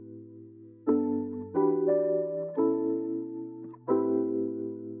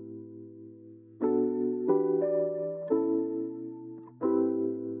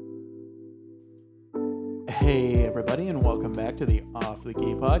everybody, and welcome back to the Off the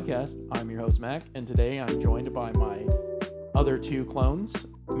Key podcast. I'm your host, Mac, and today I'm joined by my other two clones,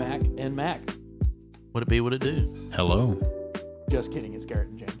 Mac and Mac. Would it be what it do? Hello. Just kidding, it's Garrett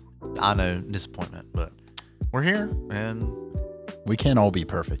and James. I know, disappointment, but we're here, and We can't all be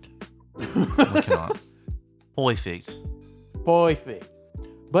perfect. we cannot. Perfect. Perfect.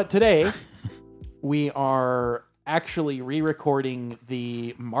 But today, we are actually re-recording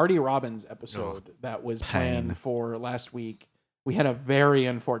the Marty Robbins episode that was planned for last week. We had a very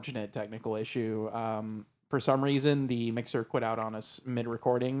unfortunate technical issue. For some reason, the mixer quit out on us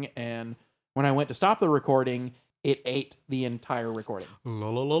mid-recording, and when I went to stop the recording, it ate the entire recording.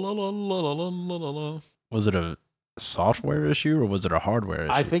 Was it a software issue or was it a hardware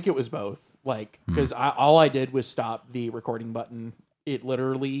issue? I think it was both. Because all I did was stop the recording button. It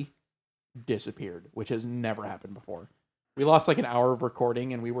literally disappeared, which has never happened before. We lost an hour of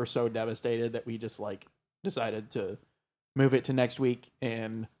recording, and we were so devastated that we just decided to move it to next week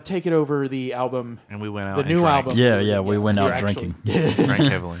and take it over the album. And we went out the and new drank. album. We went out drinking.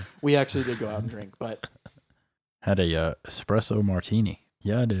 Drank heavily. We actually did go out and drink, but Had a espresso martini.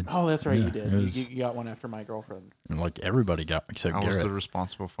 Yeah, I did. oh, that's right, Yeah, you did. it was- You got one after my girlfriend. Like everybody got except I was Garrett. the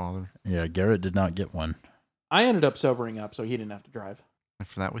responsible father. Yeah, Garrett did not get one. I ended up sobering up, so he didn't have to drive. And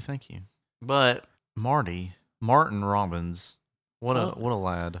for that, we thank you. But Martin Robbins, what a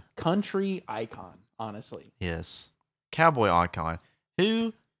lad. Country icon, honestly. Yes. Cowboy icon.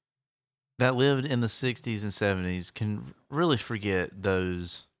 Who that lived in the 60s and 70s can really forget the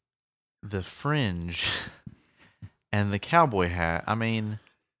fringe and the cowboy hat. I mean,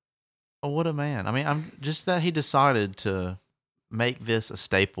 oh, what a man. I mean, I'm just that he decided to make this a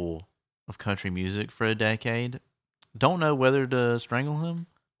staple of country music for a decade. Don't know whether to strangle him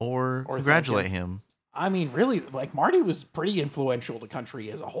or congratulate him. I mean, really, Marty was pretty influential to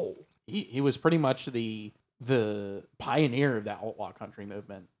country as a whole. He was pretty much the pioneer of that outlaw country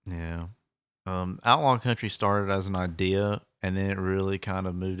movement. Yeah. Outlaw country started as an idea, and then it really kind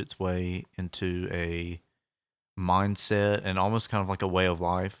of moved its way into a mindset and almost kind of like a way of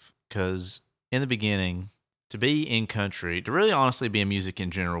life. Because in the beginning, to be in country, to really honestly be in music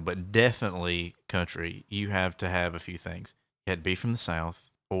in general, but definitely country, you have to have a few things. You had to be from the South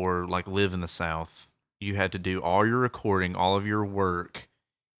or live in the South. You had to do all your recording, all of your work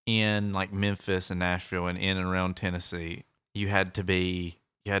in Memphis and Nashville and in and around Tennessee. You had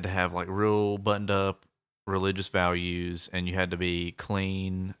to have real buttoned up religious values, and you had to be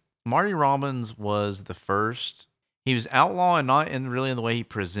clean. Marty Robbins was the first. He was outlaw, and not in the way he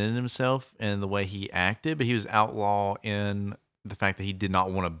presented himself and the way he acted, but he was outlaw in the fact that he did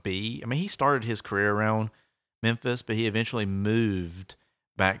not want to be. I mean, he started his career around Memphis, but he eventually moved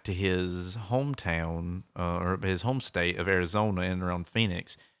back to his hometown or his home state of Arizona and around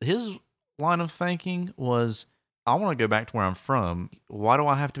Phoenix. His line of thinking was, I want to go back to where I'm from. Why do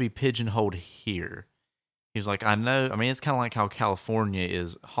I have to be pigeonholed here? He's like, I know. I mean, it's kind of like how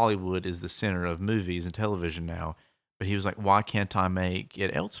Hollywood is the center of movies and television now. But he was like, why can't I make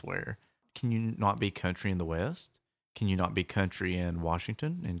it elsewhere? Can you not be country in the West? Can you not be country in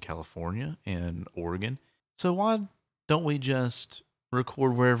Washington, in California, in Oregon? So why don't we just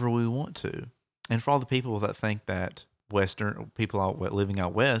record wherever we want to? And for all the people that think that Western people living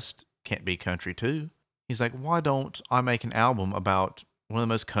out West can't be country too, he's like, why don't I make an album about one of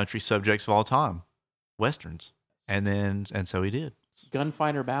the most country subjects of all time, Westerns? And so he did.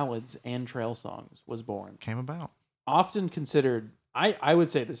 Gunfighter, Ballads, and Trail Songs was born. Came about. Often considered, I would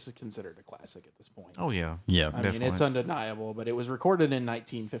say this is considered a classic at this point. Oh, yeah. Yeah. I mean, it's undeniable, but it was recorded in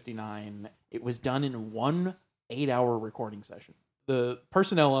 1959. It was done in one 8-hour recording session. The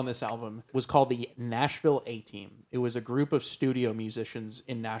personnel on this album was called the Nashville A-Team. It was a group of studio musicians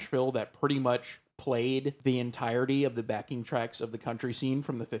in Nashville that pretty much played the entirety of the backing tracks of the country scene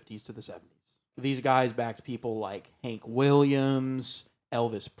from the 50s to the 70s. These guys backed people like Hank Williams,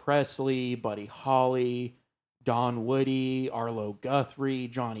 Elvis Presley, Buddy Holly, Don Woody, Arlo Guthrie,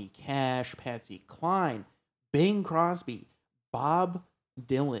 Johnny Cash, Patsy Cline, Bing Crosby, Bob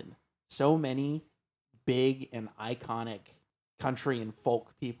Dylan. So many big and iconic country and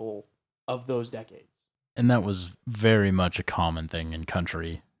folk people of those decades. And that was very much a common thing in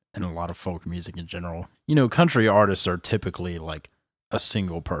country and a lot of folk music in general. You know, country artists are typically a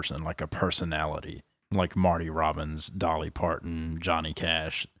single person, a personality. Like Marty Robbins, Dolly Parton, Johnny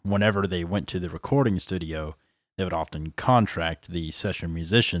Cash. Whenever they went to the recording studio, they would often contract the session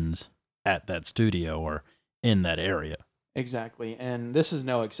musicians at that studio or in that area. Exactly, and this is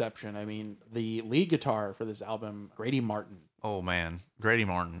no exception. I mean, the lead guitar for this album, Grady Martin. Oh, man. Grady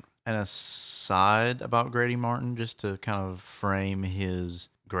Martin. And a side about Grady Martin, just to kind of frame his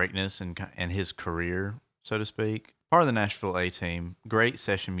greatness and his career, so to speak. part of the Nashville A-Team, great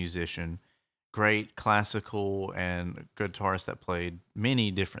session musician, great classical and guitarist that played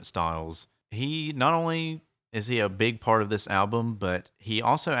many different styles. He not only is he a big part of this album, but he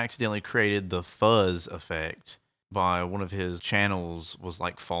also accidentally created the fuzz effect by one of his channels was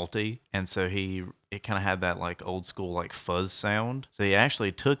like faulty, and so it kind of had that like old school like fuzz sound. So he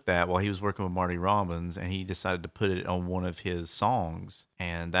actually took that while he was working with Marty Robbins, and he decided to put it on one of his songs,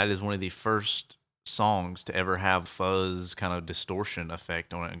 and that is one of the first songs to ever have fuzz kind of distortion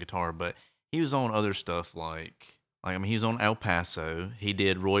effect on it in guitar. But he was on other stuff he was on El Paso. He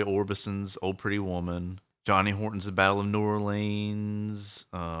did Roy Orbison's Old Pretty Woman, Johnny Horton's The Battle of New Orleans,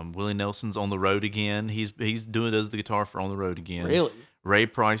 Willie Nelson's On the Road Again. He's does the guitar for On the Road Again. Really? Ray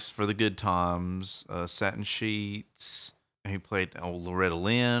Price for The Good Times, Satin Sheets. He played old Loretta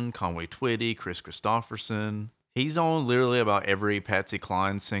Lynn, Conway Twitty, Chris Christopherson. He's on literally about every Patsy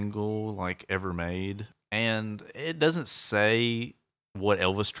Cline single like ever made. And it doesn't say what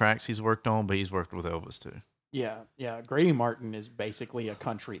Elvis tracks he's worked on, but he's worked with Elvis too. Yeah. Grady Martin is basically a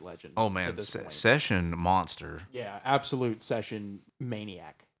country legend. Oh man, session monster. Yeah, absolute session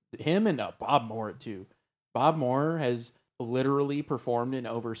maniac. Him and Bob Moore too. Bob Moore has literally performed in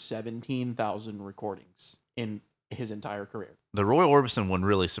over 17,000 recordings in his entire career. The Roy Orbison one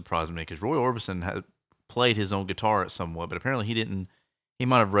really surprised me because Roy Orbison had played his own guitar somewhat, but apparently he didn't. He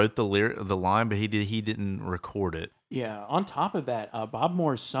might have wrote the line, but he didn't record it. Yeah. On top of that, Bob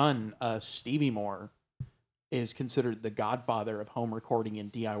Moore's son, Stevie Moore, is considered the godfather of home recording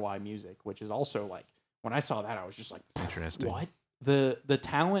and DIY music, which is also like, when I saw that, I was just like, interesting. What? The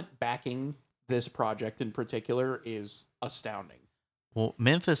talent backing this project in particular is astounding. Well,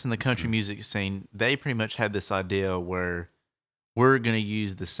 Memphis and the country music scene, they pretty much had this idea where we're going to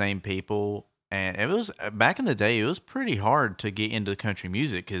use the same people. And it was, back in the day, it was pretty hard to get into country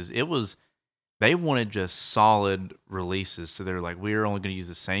music because they wanted just solid releases. So they're like, we're only going to use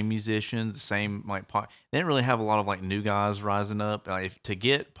the same musicians, the same like pop. They didn't really have a lot of like new guys rising up. To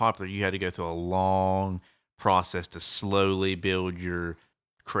get popular, you had to go through a long process to slowly build your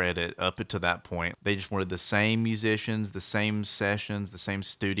credit up to that point. They just wanted the same musicians, the same sessions, the same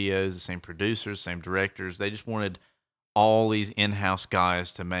studios, the same producers, same directors. They just wanted all these in-house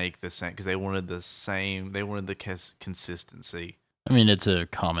guys to make the same because they wanted the consistency. I mean, it's a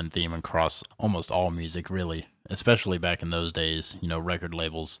common theme across almost all music, really, especially back in those days. Record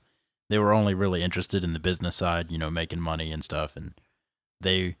labels, they were only really interested in the business side, making money and stuff, and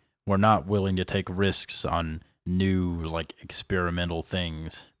they were not willing to take risks on new, like, experimental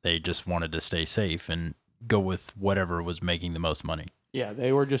things. They just wanted to stay safe and go with whatever was making the most money. Yeah,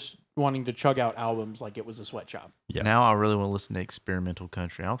 they were just wanting to chug out albums like it was a sweatshop. Yeah. Now I really want to listen to experimental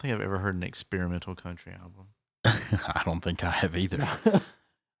country. I don't think I've ever heard an experimental country album. I don't think I have either.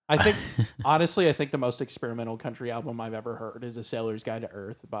 I think the most experimental country album I've ever heard is A Sailor's Guide to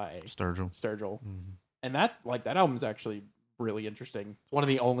Earth by Sturgill. Mm-hmm. And that album's actually really interesting. It's one of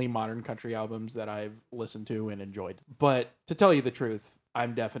the only modern country albums that I've listened to and enjoyed. But to tell you the truth,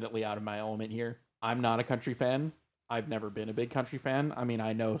 I'm definitely out of my element here. I'm not a country fan. I've never been a big country fan. I mean,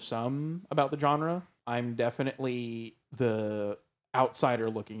 I know some about the genre. I'm definitely the outsider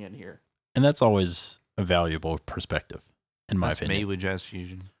looking in here. And that's always a valuable perspective, in my opinion. Me with jazz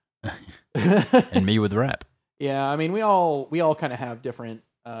fusion. And me with rap. Yeah, I mean, we all kind of have different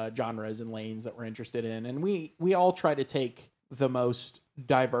genres and lanes that we're interested in, and we all try to take the most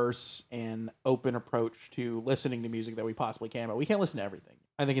diverse and open approach to listening to music that we possibly can, but we can't listen to everything.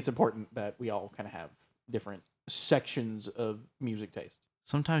 I think it's important that we all kind of have different sections of music taste.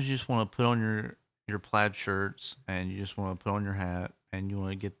 Sometimes you just want to put on your plaid shirts, and you just want to put on your hat, and you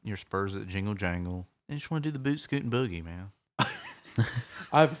want to get your spurs that jingle jangle, and you just want to do the boot scoot and boogie, man.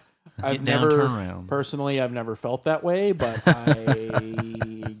 I've never felt that way, but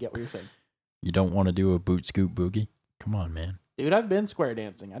I get what you're saying. You don't want to do a boot scoot boogie? Come on, man. Dude, I've been square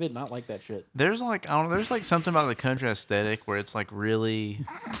dancing. I did not like that shit. There's like something about the country aesthetic where it's like really,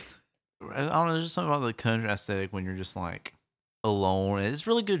 I don't know, there's just something about the country aesthetic when you're just like alone. It's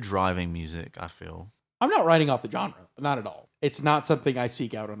really good driving music, I feel. I'm not writing off the genre, not at all. It's not something I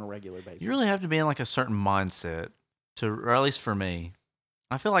seek out on a regular basis. You really have to be in like a certain mindset or at least for me.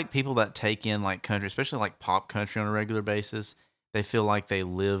 I feel like people that take in like country, especially like pop country on a regular basis, they feel like they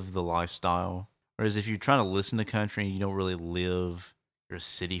live the lifestyle. Whereas if you're trying to listen to country and you don't really live, you're a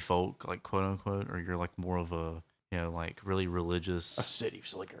city folk, like quote unquote, or you're like more of a, like really religious, a city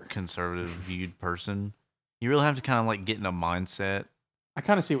slicker, conservative viewed person, you really have to kind of like get in a mindset. I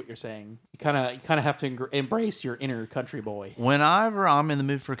kind of see what you're saying. You kind of have to embrace your inner country boy. Whenever I'm in the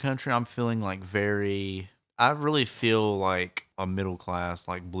mood for country, I'm feeling like I really feel like a middle class,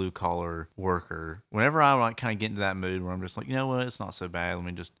 like blue collar worker, whenever I like kind of get into that mood where I'm just like, you know what, it's not so bad. Let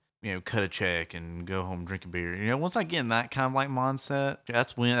me just, cut a check and go home, drink a beer. Once I get in that kind of like mindset,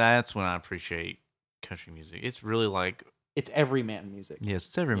 that's when I appreciate country music. It's really like, It's everyman music. yes,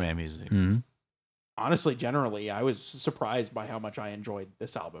 it's everyman music. Mm-hmm. Honestly, generally, I was surprised by how much I enjoyed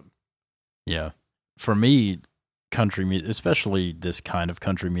this album. Yeah. For me, country music, especially this kind of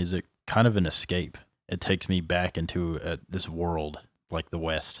country music, kind of an escape. It takes me back into this world, like the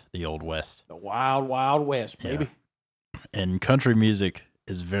West, the Old West. The Wild, Wild West, baby. Yeah. And country music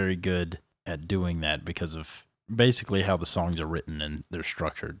is very good at doing that because of basically how the songs are written and they're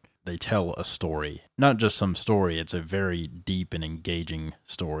structured. They tell a story, not just some story. It's a very deep and engaging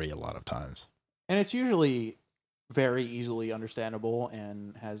story a lot of times. And it's usually very easily understandable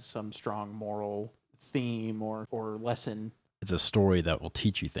and has some strong moral theme or lesson. It's a story that will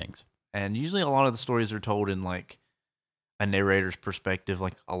teach you things. And usually a lot of the stories are told in like a narrator's perspective.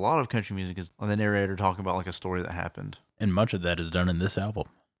 Like a lot of country music is the narrator talking about like a story that happened. And much of that is done in this album.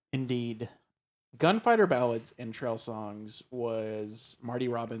 Indeed. Gunfighter Ballads and Trail Songs was Marty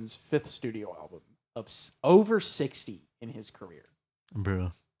Robbins' 5th studio album of over 60 in his career.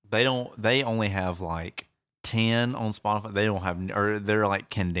 Bro, they only have like 10 on Spotify. They don't have, or they're like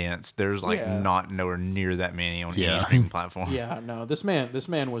condensed. There's like not nowhere near that many on any streaming platform. Yeah, no, this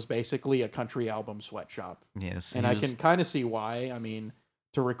man was basically a country album sweatshop. Yes. And I can kind of see why. I mean,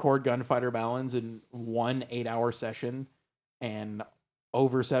 to record Gunfighter Ballads in one 8-hour session and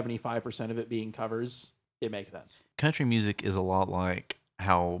over 75% of it being covers, it makes sense. Country music is a lot like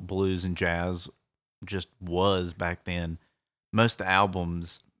how blues and jazz just was back then. Most of the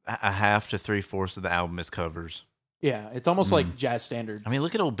albums, a half to 3/4 of the album is covers. Yeah, it's almost like jazz standards. I mean,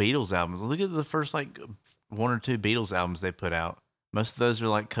 look at old Beatles albums. Look at the first like 1 or 2 Beatles albums they put out. Most of those are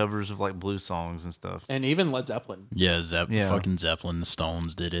like covers of like blues songs and stuff. And even Led Zeppelin. Yeah, fucking Zeppelin, the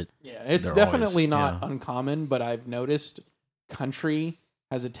Stones did it. Yeah, it's They're definitely always, not uncommon, but I've noticed country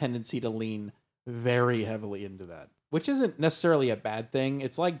has a tendency to lean very heavily into that, which isn't necessarily a bad thing.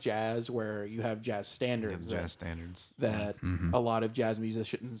 It's like jazz, where you have jazz standards that a lot of jazz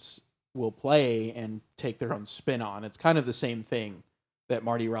musicians will play and take their own spin on. It's kind of the same thing that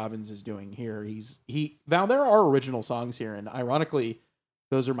Marty Robbins is doing here. Now there are original songs here, and ironically,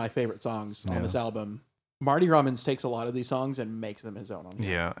 those are my favorite songs on this album. Marty Robbins takes a lot of these songs and makes them his own on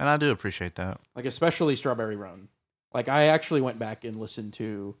here. Yeah, and I do appreciate that. Like especially Strawberry Roan. Like I actually went back and listened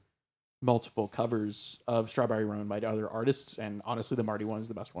to multiple covers of Strawberry Roan by other artists, and honestly, the Marty one is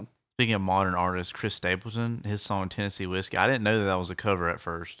the best one. Speaking of modern artists, Chris Stapleton, his song Tennessee Whiskey, I didn't know that was a cover at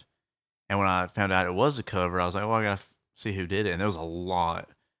first. And when I found out it was a cover, I was like, well, I got to see who did it. And there was a lot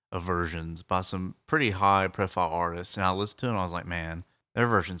of versions by some pretty high profile artists. And I listened to it and I was like, man, their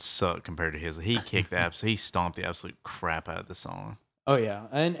versions suck compared to his. He he stomped the absolute crap out of the song. Oh yeah,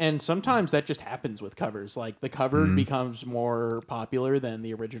 and sometimes that just happens with covers. Like the cover becomes more popular than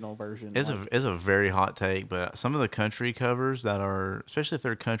the original version. It's a very hot take, but some of the country covers that are, especially if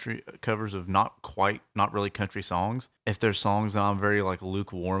they're country covers of not really country songs, if they're songs that I'm very like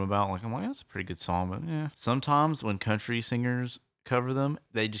lukewarm about, like I'm like, that's a pretty good song, but yeah. Sometimes when country singers cover them,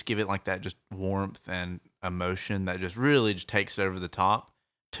 they just give it like that just warmth and emotion that just really just takes it over the top.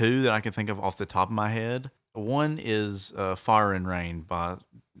 2 that I can think of off the top of my head. One is Fire and Rain by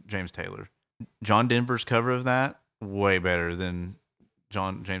James Taylor. John Denver's cover of that, way better than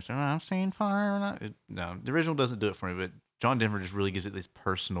James Taylor. I've seen fire. No, the original doesn't do it for me, but John Denver just really gives it this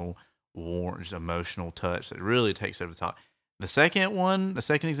personal, warm, just emotional touch that really takes it over the top. The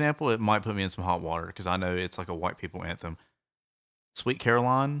second example, it might put me in some hot water because I know it's like a white people anthem. Sweet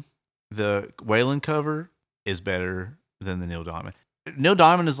Caroline, the Waylon cover is better than the Neil Diamond. Neil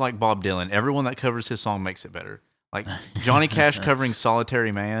Diamond is like Bob Dylan. Everyone that covers his song makes it better. Like Johnny Cash covering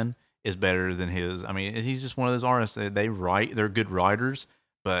Solitary Man is better than his. I mean, he's just one of those artists that they're good writers,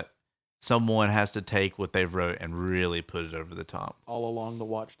 but someone has to take what they've wrote and really put it over the top. All along the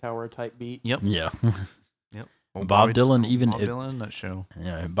Watchtower type beat. Yep. Yeah. Yep. Well, Bob Dylan even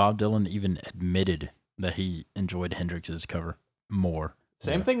admitted that he enjoyed Hendrix's cover more.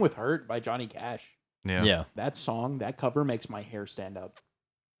 Same thing with Hurt by Johnny Cash. Yeah. That song, that cover makes my hair stand up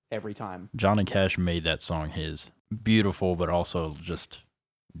every time. Johnny Cash made that song his. Beautiful, but also just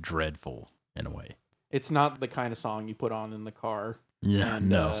dreadful in a way. It's not the kind of song you put on in the car. Yeah,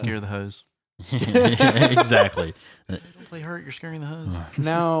 no. Scare the hose. Exactly. Don't play Hurt, you're scaring the hose.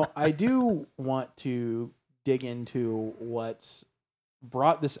 Now, I do want to dig into what's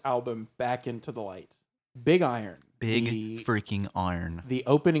brought this album back into the light. Big Iron. Freaking Iron. The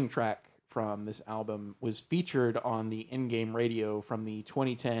opening track from this album was featured on the in-game radio from the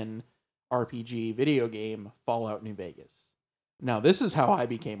 2010 RPG video game Fallout New Vegas. Now, this is how I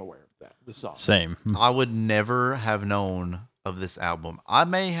became aware of the song. Same. I would never have known of this album. I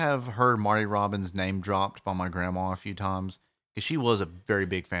may have heard Marty Robbins' name dropped by my grandma a few times because she was a very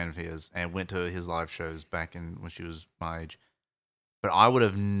big fan of his and went to his live shows back when she was my age. But I would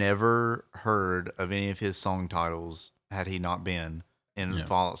have never heard of any of his song titles had he not been in the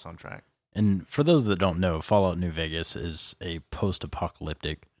Fallout soundtrack. And for those that don't know, Fallout New Vegas is a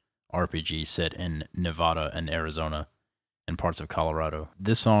post-apocalyptic RPG set in Nevada and Arizona and parts of Colorado.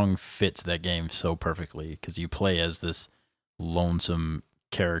 This song fits that game so perfectly because you play as this lonesome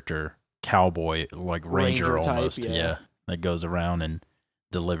character, cowboy, like ranger type, almost. Yeah, that goes around and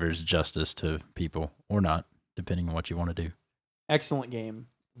delivers justice to people or not, depending on what you want to do. Excellent game.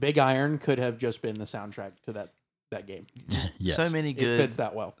 Big Iron could have just been the soundtrack to that game. Yes. So many good. It fits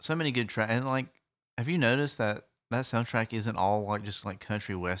that well. So many good tracks. And like, have you noticed that soundtrack isn't all like just like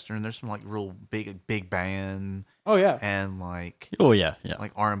country western? There's some like real big band. Oh yeah. And like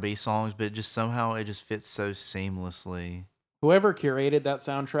like R&B songs, but just somehow it just fits so seamlessly. Whoever curated that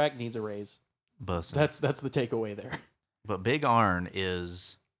soundtrack needs a raise. Bussin'. That's the takeaway there. But Big Iron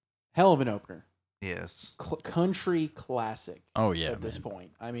is hell of an opener. Yes. Country classic. Oh yeah. At this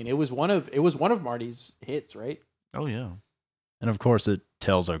point, I mean, it was one of Marty's hits, right? Oh yeah. And of course, it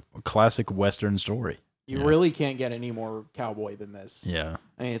tells a classic Western story. You really can't get any more cowboy than this. Yeah.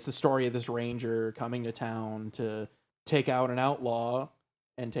 I mean, it's the story of this ranger coming to town to take out an outlaw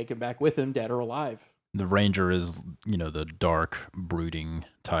and take him back with him, dead or alive. The ranger is, the dark, brooding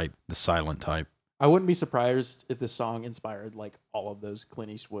type, the silent type. I wouldn't be surprised if this song inspired like all of those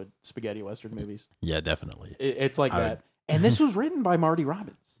Clint Eastwood spaghetti western movies. Yeah, definitely. It's like that. And this was written by Marty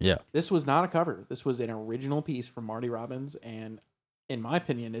Robbins. Yeah. This was not a cover. This was an original piece from Marty Robbins, and in my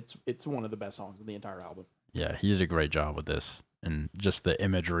opinion, it's one of the best songs in the entire album. Yeah, he did a great job with this. And just the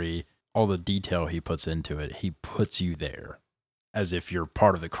imagery, all the detail he puts into it, he puts you there as if you're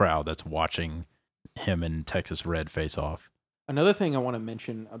part of the crowd that's watching him and Texas Red face off. Another thing I want to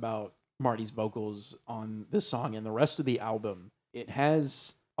mention about Marty's vocals on this song and the rest of the album, it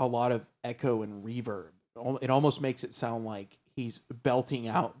has a lot of echo and reverb. It almost makes it sound like he's belting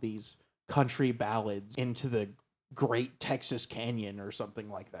out these country ballads into the Great Texas Canyon or something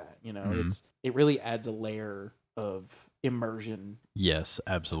like that. It really adds a layer of immersion. Yes,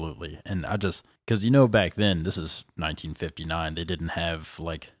 absolutely. And because back then, this is 1959, they didn't have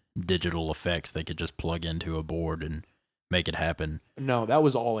like digital effects they could just plug into a board and make it happen. No, that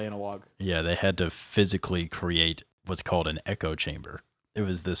was all analog. Yeah, they had to physically create what's called an echo chamber. It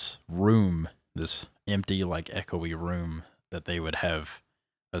was this room, this empty, like echoey room that they would have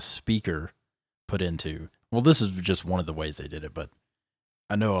a speaker put into. Well, this is just one of the ways they did it, but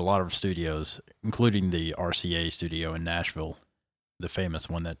I know a lot of studios, including the RCA studio in Nashville, the famous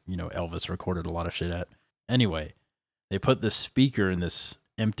one that, Elvis recorded a lot of shit at. Anyway, they put this speaker in this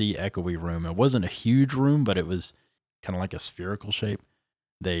empty, echoey room. It wasn't a huge room, but it was kind of like a spherical shape.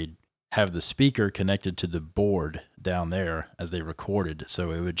 They'd have the speaker connected to the board down there as they recorded,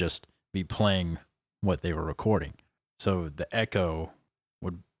 so it would just be playing what they were recording. So the echo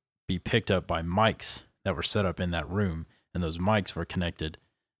would be picked up by mics that were set up in that room, and those mics were connected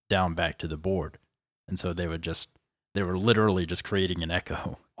down back to the board. And so they were literally just creating an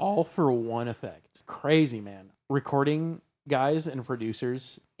echo. All for one effect. Crazy, man. Recording guys and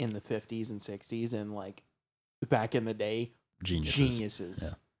producers in the 50s and 60s and like back in the day, geniuses. Yeah.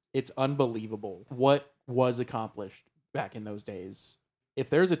 It's unbelievable what was accomplished back in those days. If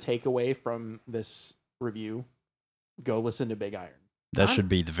there's a takeaway from this review, go listen to Big Iron. That should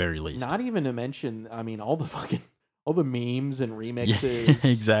be the very least. Not even to mention, all the memes and remixes. Yeah,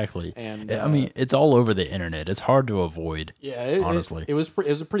 exactly. And it's all over the internet. It's hard to avoid. Yeah, honestly, it was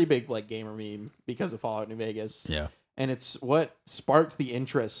a pretty big like gamer meme because of Fallout New Vegas. Yeah, and it's what sparked the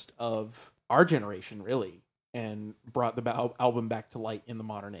interest of our generation, really, and brought the album back to light in the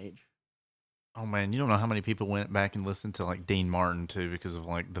modern age. Oh man, you don't know how many people went back and listened to like Dean Martin too because of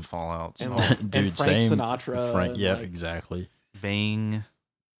like the Fallouts. And, Dude, and Frank same. Sinatra. Frank, yeah, exactly. Bing.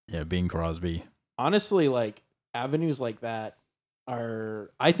 Yeah, Bing Crosby. Honestly, like avenues like that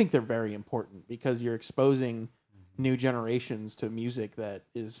I think they're very important because you're exposing new generations to music that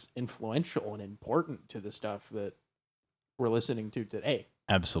is influential and important to the stuff that we're listening to today.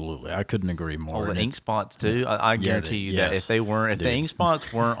 Absolutely. I couldn't agree more. Oh, the ink spots too. I guarantee you that if the ink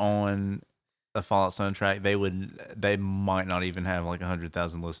spots weren't on a Fallout soundtrack, they might not even have like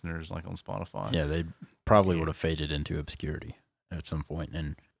 100,000 listeners like on Spotify. Yeah, they probably would have faded into obscurity at some point.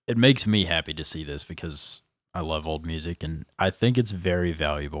 And it makes me happy to see this because I love old music and I think it's very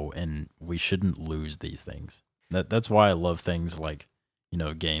valuable and we shouldn't lose these things. That's why I love things like,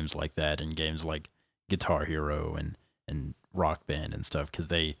 games like that and games like Guitar Hero and rock band and stuff because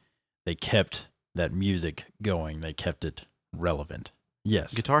they kept that music going. They kept it relevant.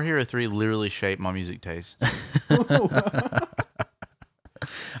 Yes. Guitar Hero 3 literally shaped my music taste.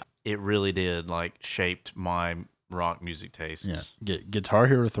 It really did, like, shaped my rock music tastes. Yeah. Guitar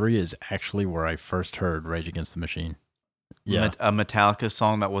Hero 3 is actually where I first heard Rage Against the Machine. Yeah. A Metallica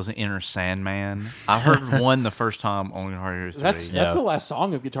song that wasn't Inner Sandman. I heard one the first time on Guitar Hero 3. That's the last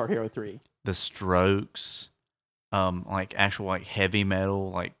song of Guitar Hero 3. The Strokes, like actual like heavy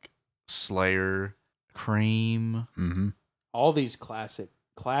metal, like Slayer, Cream. Mm-hmm. All these classic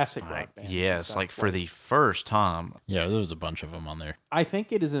rock bands. Yes, like for the first time. Yeah, there was a bunch of them on there. I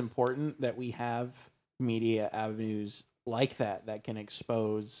think it is important that we have media avenues like that can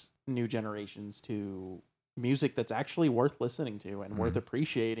expose new generations to music that's actually worth listening to and worth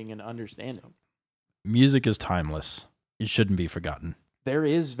appreciating and understanding. Music is timeless. It shouldn't be forgotten. There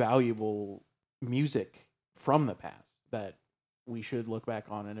is valuable music from the past that we should look back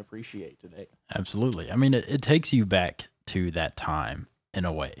on and appreciate today. Absolutely. I mean, it takes you back to that time in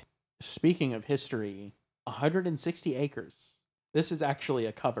a way. Speaking of history, 160 Acres. This is actually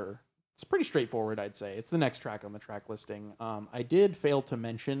a cover. It's pretty straightforward, I'd say. It's the next track on the track listing. I did fail to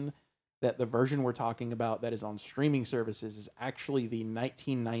mention that the version we're talking about that is on streaming services is actually the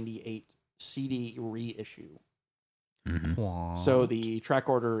 1998 CD reissue. Mm-hmm. So the track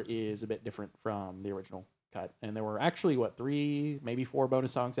order is a bit different from the original cut. And there were actually, 3, maybe 4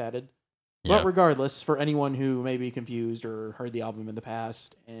 bonus songs added. Yeah. But regardless, for anyone who may be confused or heard the album in the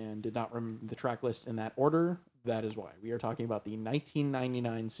past and did not remember the track list in that order, that is why. We are talking about the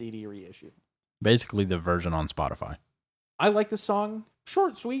 1999 CD reissue. Basically the version on Spotify. I like this song.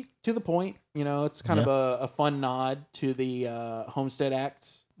 Short, sweet, to the point. You know, it's kind of a fun nod to the Homestead Act.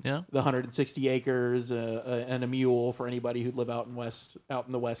 Yeah. The 160 acres and a mule for anybody who'd live out in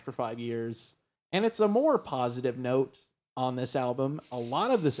the West for 5 years. And it's a more positive note on this album. A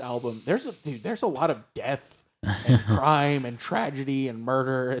lot of this album, there's a lot of death and crime and tragedy and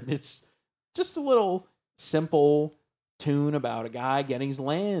murder, and it's just a little simple tune about a guy getting his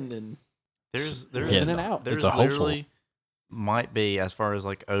land and there's in and out. There's It's a hopeful. literally might be, as far as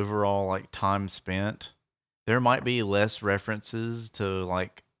like overall like time spent, there might be less references to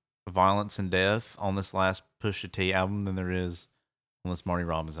like violence and death on this last Pusha T album than there is on this Marty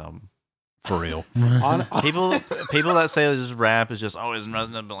Robbins album. For real. People that say this rap is just always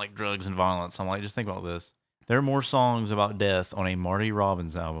nothing but like drugs and violence. I'm like, just think about this. There are more songs about death on a Marty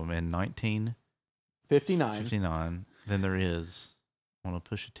Robbins album in 1959 than there is on a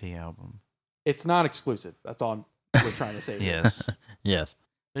Pusha T album. It's not exclusive. That's all we're trying to say. Yes. Yes.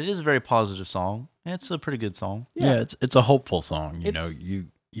 It is a very positive song. It's a pretty good song. Yeah, it's a hopeful song. You know, you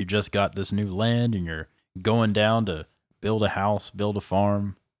just got this new land and you're going down to build a house, build a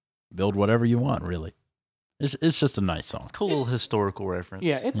farm, build whatever you want, really. It's just a nice song. Cool little historical reference.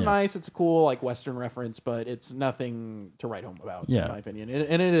 Yeah, it's nice. It's a cool like Western reference, but it's nothing to write home about, in my opinion.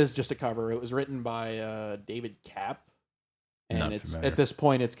 And it is just a cover. It was written by David Kapp, and Not it's familiar. at this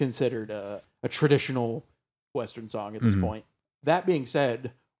point it's considered a traditional Western song at this point. That being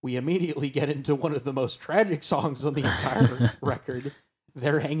said, we immediately get into one of the most tragic songs on the entire record.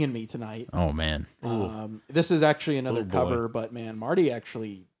 They're Hanging Me Tonight. Oh, man. This is actually another boy. cover, but man, Marty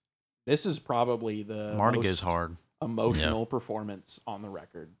actually, this is probably the Marty most goes hard. emotional performance on the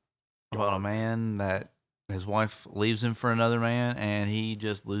record. About a man that his wife leaves him for another man and he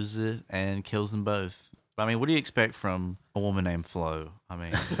just loses it and kills them both. I mean, what do you expect from a woman named Flo? I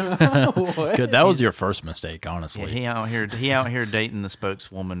mean, Good. That was your first mistake, honestly. yeah, he out here dating the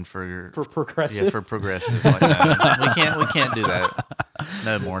spokeswoman for progressive. Yeah, for progressive. Like, no, we can't do that.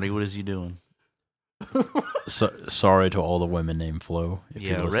 No, Marty, what is you doing? So, sorry to all the women named Flo. If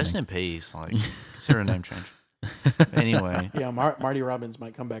you're Rest listening. in peace. Like, consider a name change. Anyway, Yeah, Marty Robbins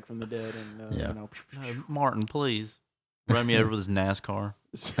might come back from the dead and Yeah. Martin, please run me over with his NASCAR.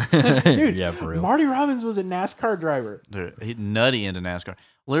 Dude, Yeah, for real. Marty Robbins was a NASCAR driver. He's nutty into NASCAR.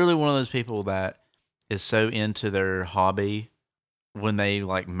 Literally one of those people that is so into their hobby when they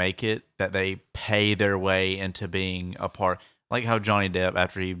like make it that they pay their way into being a part. Like how Johnny Depp,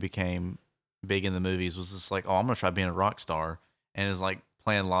 after he became big in the movies, was just like, oh, I'm going to try being a rock star. And is like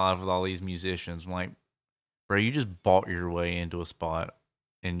playing live with all these musicians. I'm like, bro, you just bought your way into a spot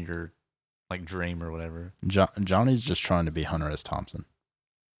in your like dream or whatever. Johnny's just trying to be Hunter S. Thompson.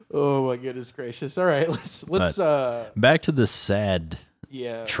 Oh my goodness gracious! All right, let's Back to the sad,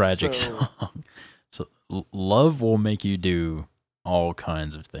 tragic so- song. So, love will make you do all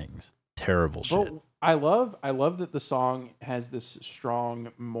kinds of things. Terrible shit. But I love that the song has this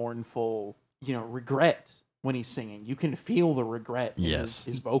strong, mournful, regret when he's singing. You can feel the regret in Yes.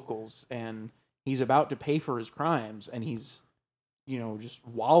 his vocals, and he's about to pay for his crimes, and he's, just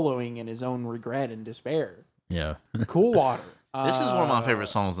wallowing in his own regret and despair. Yeah. Cool Water. This is one of my favorite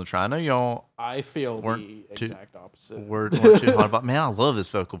songs on the track. I know y'all I feel the weren't exact opposite. weren't too hot about. Man, I love this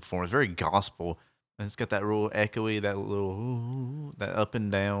vocal performance. Very gospel. And it's got that real echoey, that little ooh, that up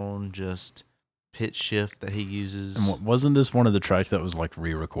and down, just pitch shift that he uses. And wasn't this one of the tracks that was like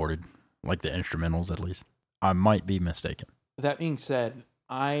re-recorded, like the instrumentals at least? I might be mistaken. That being said,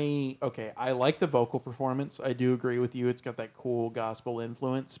 I like the vocal performance. I do agree with you. It's got that cool gospel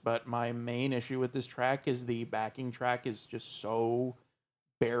influence, but my main issue with this track is the backing track is just so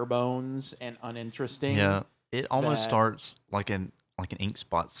bare bones and uninteresting. Yeah, it almost starts like an Ink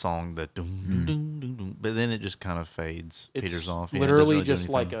Spot song, that dum, dum, dum, dum, but then it just kind of fades, peters off. Literally really just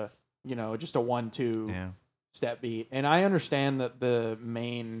like a just a 1-2 step beat. And I understand that the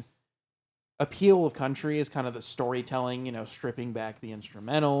main appeal of country is kind of the storytelling, stripping back the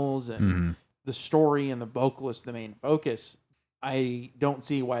instrumentals and the story and the vocalist the main focus. I don't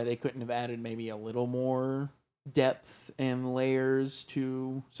see why they couldn't have added maybe a little more depth and layers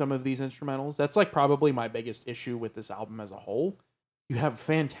to some of these instrumentals. That's like probably my biggest issue with this album as a whole. You have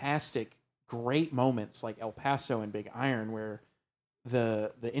fantastic, great moments like El Paso and Big Iron where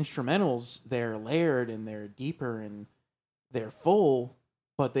the instrumentals, they're layered and they're deeper and they're full,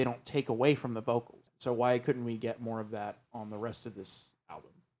 but they don't take away from the vocals. So why couldn't we get more of that on the rest of this album?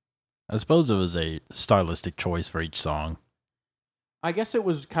 I suppose it was a stylistic choice for each song. I guess it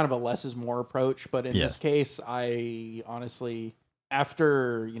was kind of a less is more approach, but in this case, I honestly,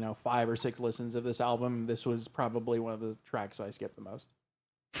 after 5 or 6 listens of this album, this was probably one of the tracks I skipped the most.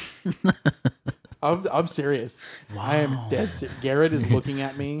 I'm serious. Wow. I am dead serious. Garrett is looking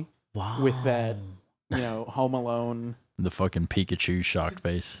at me with that, Home Alone. The fucking Pikachu shocked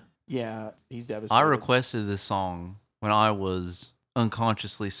face. Yeah, he's devastated. I requested this song when I was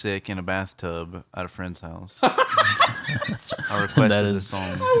unconsciously sick in a bathtub at a friend's house. I requested this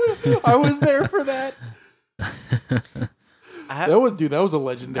song. I was there for that. That was a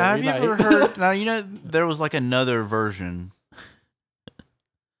legendary night. Have you ever heard? Now, there was like another version.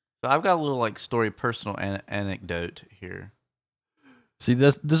 So I've got a little like personal anecdote here. See,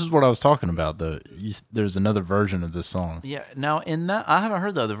 this is what I was talking about. There's another version of this song. Yeah. Now, in that, I haven't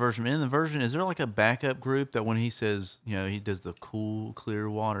heard the other version. But in the version, is there like a backup group that when he says, he does the cool, clear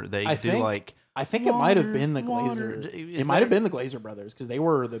water, I think it might have been the Glazer. It might have been the Glazer brothers because they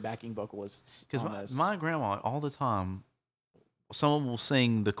were the backing vocalists. Because my grandma, all the time, someone will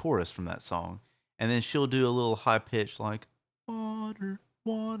sing the chorus from that song, and then she'll do a little high pitch like water,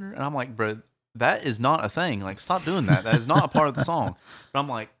 water, and I'm like, bro, that is not a thing. Like, stop doing that. That is not a part of the song. But I'm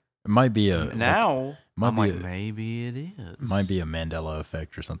like, it might be maybe it is. Might be a Mandela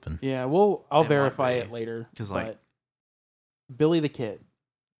effect or something. Yeah, I'll verify it later. But Billy the Kid.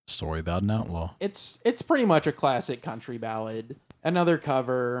 Story about an outlaw. It's pretty much a classic country ballad. Another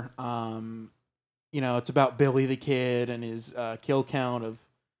cover. It's about Billy the Kid and his kill count of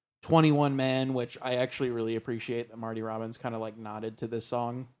 21 men, which I actually really appreciate that Marty Robbins kind of like nodded to this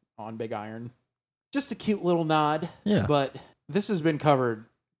song on Big Iron. Just a cute little nod. Yeah. But this has been covered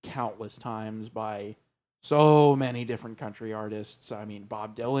countless times by so many different country artists. I mean,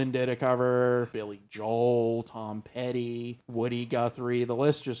 Bob Dylan did a cover, Billy Joel, Tom Petty, Woody Guthrie. The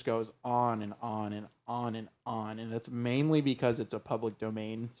list just goes on and on and on and on. And that's mainly because it's a public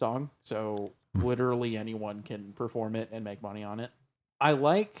domain song. So literally anyone can perform it and make money on it. I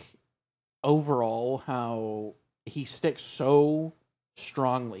like overall how he sticks so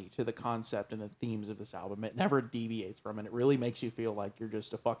strongly to the concept and the themes of this album. It never deviates from it. It really makes you feel like you're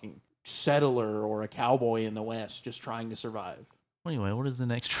just a fucking settler or a cowboy in the West just trying to survive. Anyway, what is the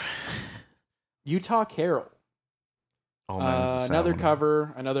next track? Utah Carol. Oh, man, another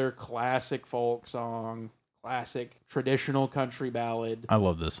cover, another classic folk song, classic traditional country ballad. I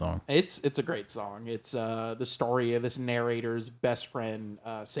love this song. It's a great song. It's the story of this narrator's best friend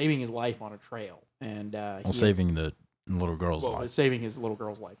saving his life on a trail. And saving the little girl's life. Saving his little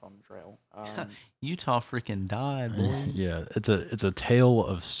girl's life on the trail. Utah freaking died, boy. Yeah, it's a tale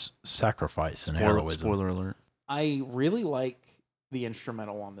of sacrifice and heroism. Spoiler alert. I really like the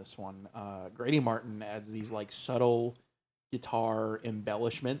instrumental on this one. Grady Martin adds these like subtle guitar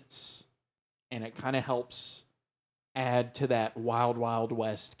embellishments, and it kind of helps add to that Wild Wild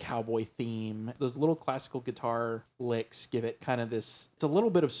West cowboy theme. Those little classical guitar licks give it kind of it's a little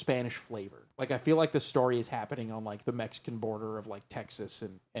bit of Spanish flavor. Like, I feel like the story is happening on like the Mexican border of like Texas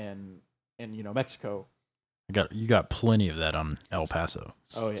and Mexico. You got plenty of that on El Paso.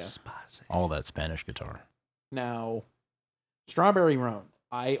 Oh yeah. Spicy. All that Spanish guitar. Now, Strawberry Roan.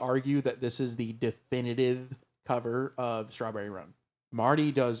 I argue that this is the definitive cover of Strawberry Roan.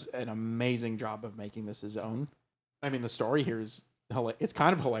 Marty does an amazing job of making this his own. I mean, the story here is it's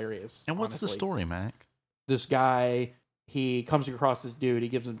kind of hilarious. And what's honestly. the story, Mac? This guy, he comes across this dude. He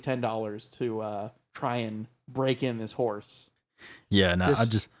gives him $10 to try and break in this horse. Yeah, no,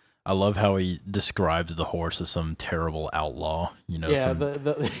 I love how he describes the horse as some terrible outlaw. You know,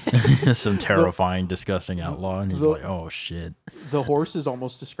 Yeah, some terrifying, disgusting outlaw, and he's like, "Oh shit." The horse is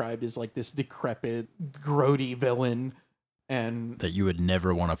almost described as like this decrepit, grody villain, and that you would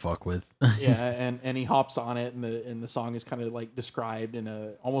never want to fuck with. Yeah, and he hops on it, and the song is kind of like described in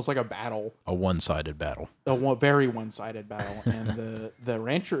almost like a battle, a one-sided battle, very one-sided battle, and the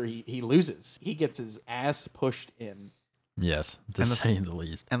rancher he loses. He gets his ass pushed in. Yes, to say the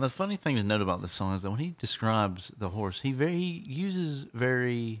least. And the funny thing to note about this song is that when he describes the horse, he uses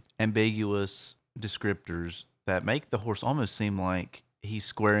very ambiguous descriptors that make the horse almost seem like he's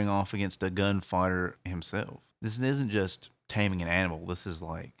squaring off against a gunfighter himself. This isn't just taming an animal. This is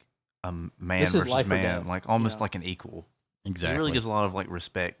like a man versus man, like almost like an equal. Exactly. It really gives a lot of like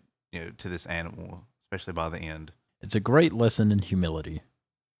respect, to this animal, especially by the end. It's a great lesson in humility.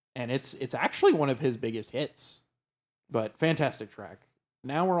 And it's actually one of his biggest hits. But fantastic track.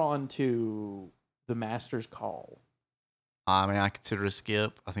 Now we're on to The Master's Call. I mean, I consider it a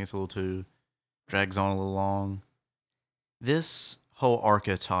skip. I think it's a little too, drags on a little long. This whole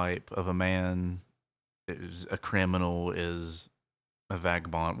archetype of a man is a criminal, is a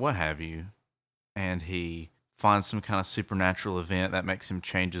vagabond, what have you, and he finds some kind of supernatural event that makes him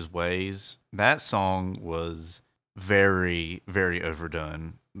change his ways. That song was very, very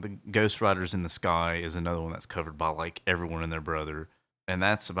overdone. The Ghost Riders in the Sky is another one that's covered by like everyone and their brother. And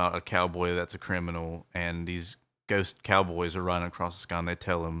that's about a cowboy that's a criminal. And these ghost cowboys are riding across the sky and they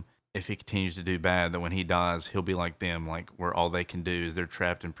tell him if he continues to do bad, that when he dies, he'll be like them, like where all they can do is they're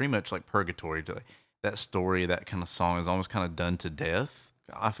trapped in pretty much like purgatory. That story, that kind of song is almost kind of done to death.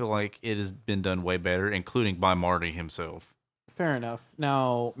 I feel like it has been done way better, including by Marty himself. Fair enough.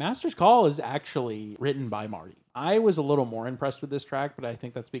 Now, Master's Call is actually written by Marty. I was a little more impressed with this track, but I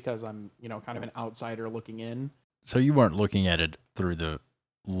think that's because I'm, kind of an outsider looking in. So you weren't looking at it through the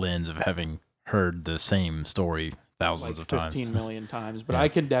lens of having heard the same story thousands of times. 15 million times. But yeah. I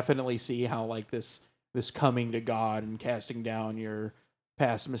can definitely see how like this coming to God and casting down your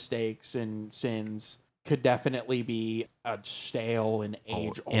past mistakes and sins could definitely be a stale and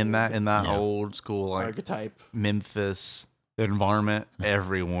age-old. In that old school like archetype. Memphis environment,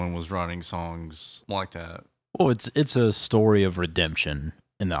 everyone was writing songs like that. Well, it's a story of redemption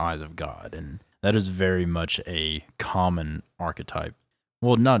in the eyes of God, and that is very much a common archetype.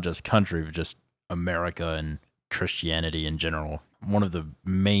 Well, not just country, but just America and Christianity in general. One of the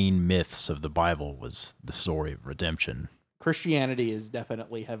main myths of the Bible was the story of redemption. Christianity is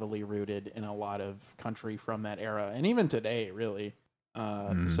definitely heavily rooted in a lot of country from that era, and even today, really.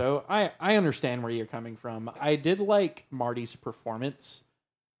 So I understand where you're coming from. I did like Marty's performance.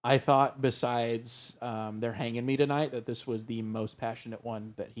 I thought besides They're Hanging Me Tonight that this was the most passionate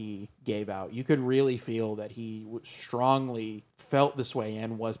one that he gave out. You could really feel that he strongly felt this way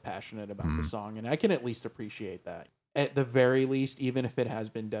and was passionate about the song, and I can at least appreciate that. At the very least, even if it has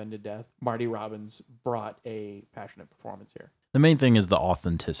been done to death, Marty Robbins brought a passionate performance here. The main thing is the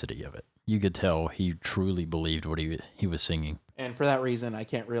authenticity of it. You could tell he truly believed what he was singing. And for that reason, I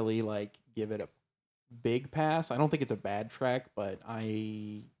can't really give it a big pass. I don't think it's a bad track, but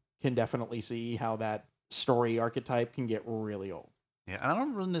I can definitely see how that story archetype can get really old. Yeah, I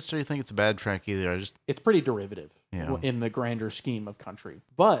don't really necessarily think it's a bad track either. It's pretty derivative in the grander scheme of country.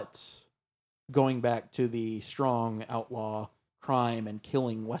 But going back to the strong outlaw crime and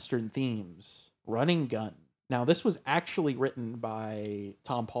killing Western themes, Running Gun. Now, this was actually written by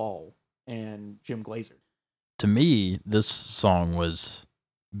Tom Paul and Jim Glazer. To me, this song was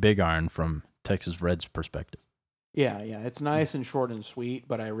Big Iron from Texas Red's perspective. Yeah, it's nice and short and sweet,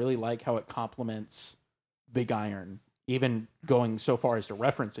 but I really like how it complements Big Iron, even going so far as to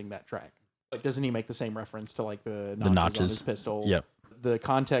referencing that track. Like, doesn't he make the same reference to the notches on his pistol? Yep. The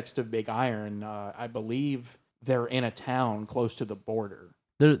context of Big Iron, I believe they're in a town close to the border.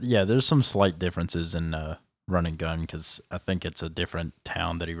 There's some slight differences in Running Gun because I think it's a different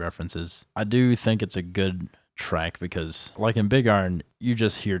town that he references. I do think it's a good track because, like in Big Iron, you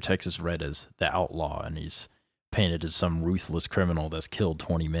just hear Texas Red as the outlaw and he's painted as some ruthless criminal that's killed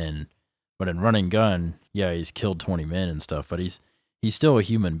 20 men. But in Running Gun, he's killed 20 men and stuff, but he's still a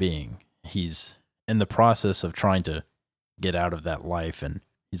human being. He's in the process of trying to get out of that life, and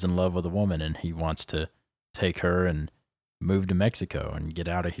he's in love with a woman, and he wants to take her and move to Mexico and get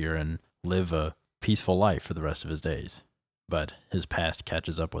out of here and live a peaceful life for the rest of his days. But his past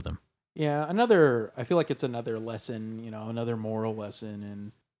catches up with him. Yeah, I feel like it's another lesson, another moral lesson,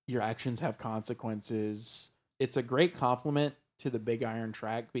 and your actions have consequences. It's a great compliment to the Big Iron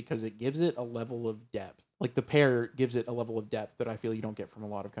track because it gives it a level of depth. Like the pair gives it a level of depth that I feel you don't get from a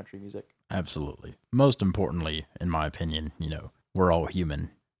lot of country music. Absolutely. Most importantly, in my opinion, we're all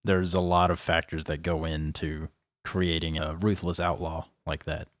human. There's a lot of factors that go into creating a ruthless outlaw like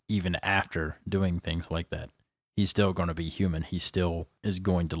that. Even after doing things like that, he's still going to be human. He still is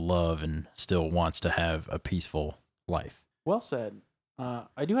going to love and still wants to have a peaceful life. Well said.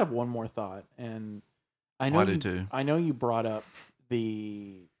 I do have one more thought, and I do too. I know you brought up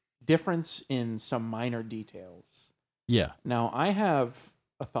the difference in some minor details. Yeah. Now, I have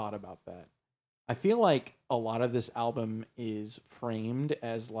a thought about that. I feel like a lot of this album is framed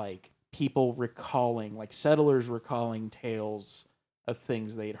as like people recalling, like settlers recalling tales of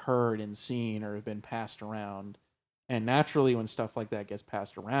things they'd heard and seen or have been passed around. And naturally, when stuff like that gets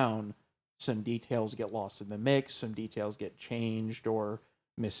passed around, some details get lost in the mix, some details get changed or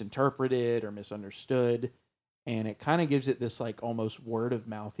misinterpreted or misunderstood. And it kind of gives it this like almost word of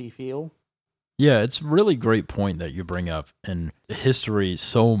mouthy feel. Yeah, it's a really great point that you bring up. And history,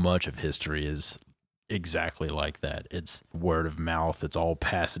 so much of history is exactly like that. It's word of mouth. It's all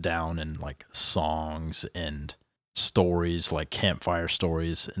passed down in like songs and stories, like campfire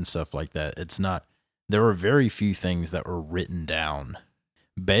stories and stuff like that. It's not, there are very few things that were written down.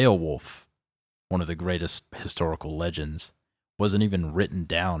 Beowulf, one of the greatest historical legends, wasn't even written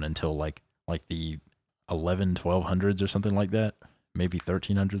down until like the 1200s or something like that. Maybe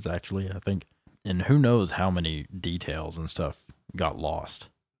 1300s, actually, I think. And who knows how many details and stuff got lost.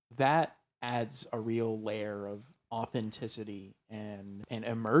 That adds a real layer of authenticity and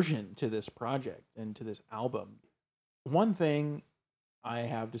immersion to this project and to this album. One thing I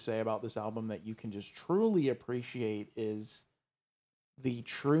have to say about this album that you can just truly appreciate is the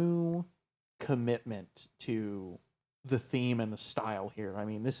true commitment to the theme and the style here. I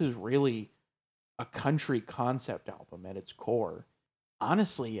mean, this is really a country concept album at its core.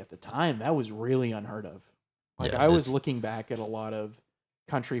 Honestly, at the time, that was really unheard of. Like, Yeah, I was looking back at a lot of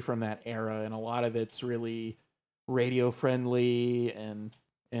country from that era, and a lot of it's really radio friendly and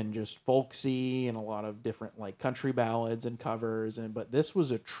just folksy, and a lot of different like country ballads and covers. But this was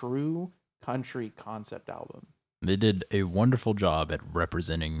a true country concept album. They did a wonderful job at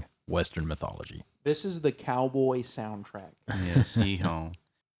representing Western mythology. This is the cowboy soundtrack. Yes, yeehaw.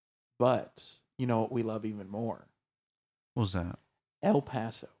 But you know what we love even more? What was that? El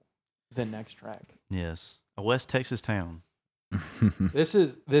Paso, the next track. Yes, a West Texas town. This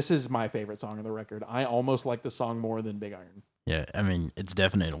is my favorite song on the record. I almost like the song more than Big Iron. Yeah, I mean, it's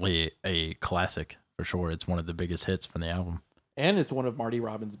definitely a classic for sure. It's one of the biggest hits from the album. And it's one of Marty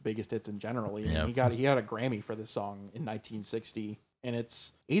Robbins' biggest hits in general. I mean, Yep. he got a Grammy for this song in 1960, and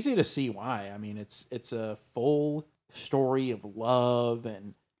it's easy to see why. I mean, it's a full story of love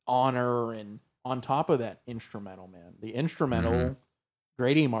and honor, and on top of that, instrumental, man. The instrumental,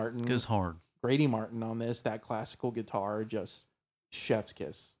 Grady Martin Goes hard. Grady Martin on this, that classical guitar, just chef's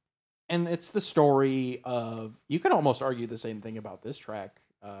kiss. And it's the story of, you can almost argue the same thing about this track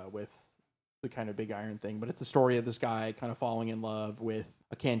with the kind of Big Iron thing, but it's the story of this guy kind of falling in love with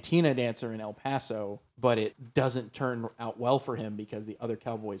a cantina dancer in El Paso, but it doesn't turn out well for him because the other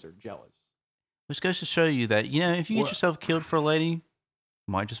cowboys are jealous. Which goes to show you that, if you get yourself killed for a lady, it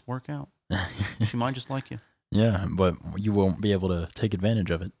might just work out. She might just like you. Yeah, but you won't be able to take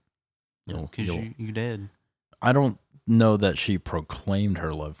advantage of it. Because you dead. I don't know that she proclaimed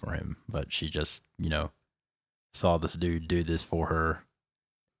her love for him, but she just, saw this dude do this for her,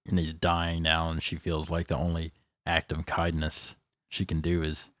 and he's dying now, and she feels like the only act of kindness she can do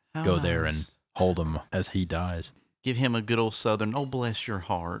is go there and hold him as he dies. Give him a good old Southern, oh, bless your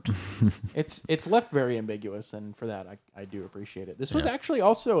heart. It's left very ambiguous, and for that, I do appreciate it. This was actually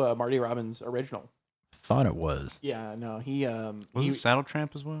also a Marty Robbins original. Thought it was. Yeah, no, he Was it Saddle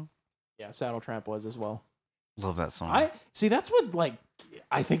Tramp as well? Yeah, Saddle Tramp was as well. Love that song. I see. That's what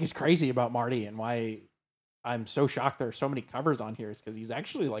I think is crazy about Marty, and why I'm so shocked there are so many covers on here, is because he's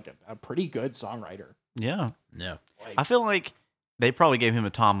actually like a pretty good songwriter. Yeah. Like, I feel like they probably gave him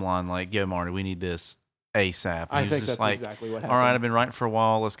a timeline like, yo, Marty, we need this ASAP. And I he was think just that's exactly what happened. All right, I've been writing for a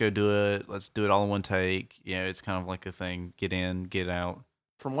while. Let's go do it. Let's do it all in one take. It's kind of like a thing. Get in, get out.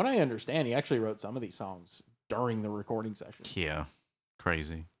 From what I understand, he actually wrote some of these songs during the recording session. Yeah.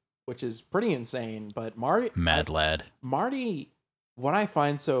 Crazy. Which is pretty insane. But Marty... Mad lad. Marty, what I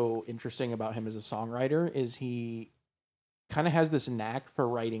find so interesting about him as a songwriter is he kind of has this knack for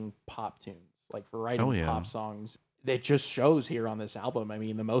writing pop tunes, like for writing pop songs. That just shows here on this album. I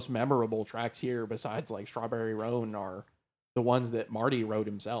mean, the most memorable tracks here, besides like Strawberry Roan, are the ones that Marty wrote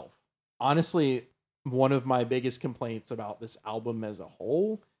himself. Honestly, one of my biggest complaints about this album as a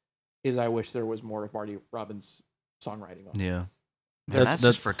whole is I wish there was more of Marty Robbins' songwriting on it. Yeah. That's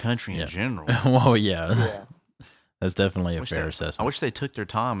just for country in general. Well, yeah. Yeah. That's definitely a fair assessment. I wish they took their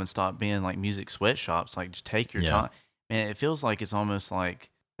time and stopped being like music sweatshops. Like, just take your time. Man, it feels like it's almost like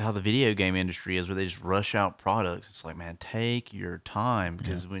how the video game industry is, where they just rush out products. It's like, man, take your time,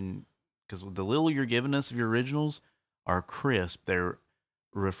 because the little you're giving us of your originals are crisp, they're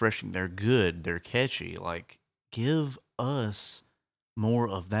refreshing, they're good, they're catchy. Like, give us more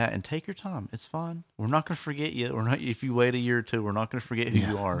of that and take your time. It's fine. We're not going to forget you. We're not. If you wait a year or two, we're not going to forget who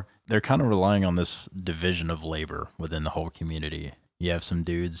you are. They're kind of relying on this division of labor within the whole community. You have some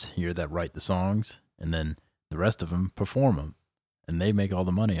dudes here that write the songs, and then the rest of them perform them, and they make all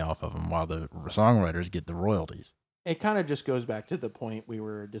the money off of them, while the songwriters get the royalties. It kind of just goes back to the point we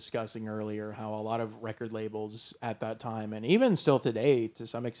were discussing earlier, how a lot of record labels at that time, and even still today to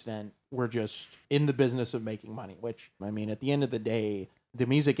some extent, were just in the business of making money, which, I mean, at the end of the day, the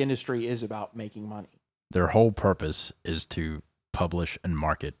music industry is about making money. Their whole purpose is to publish and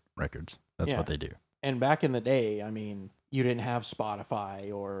market records. That's what they do. And back in the day, I mean, you didn't have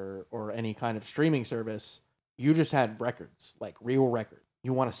Spotify or any kind of streaming service. You just had records, like real records.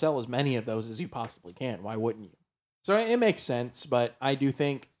 You want to sell as many of those as you possibly can. Why wouldn't you? So it makes sense, but I do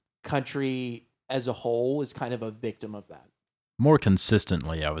think country as a whole is kind of a victim of that. More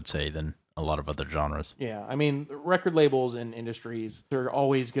consistently, I would say, than a lot of other genres. Yeah, I mean, record labels and industries, they're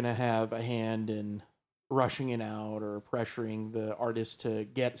always going to have a hand in rushing it out or pressuring the artist to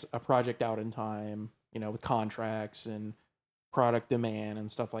get a project out in time, with contracts and product demand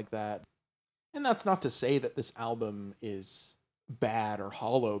and stuff like that. And that's not to say that this album is bad or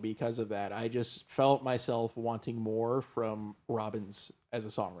hollow because of that. I just felt myself wanting more from Robbins as a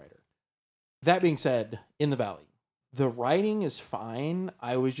songwriter. That being said, In the Valley, the writing is fine.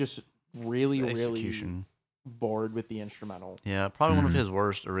 I was just really bored with the instrumental. Yeah, probably one of his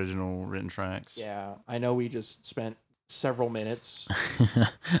worst original written tracks. Yeah, I know we just spent several minutes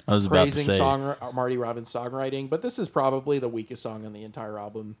I was about to praising say Marty Robbins' songwriting, but this is probably the weakest song on the entire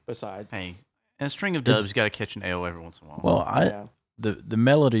album besides. Hey, and a string of dubs, you got to catch an Ale every once in a while. Well, the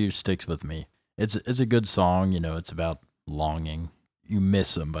melody sticks with me. It's a good song. It's about longing. You miss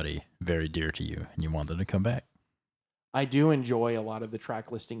somebody very dear to you, and you want them to come back. I do enjoy a lot of the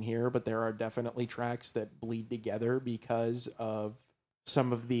track listing here, but there are definitely tracks that bleed together because of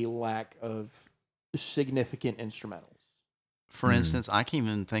some of the lack of significant instrumentals. For instance, I can't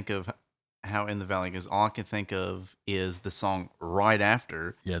even think of how In the Valley goes. All I can think of is the song right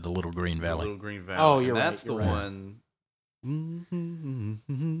after. Yeah, the Little Green Valley. The Little Green Valley. Oh, you're That's right. the one. Down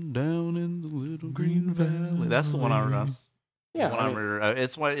in the Little Green Valley. That's the one I remember. Yeah, I remember.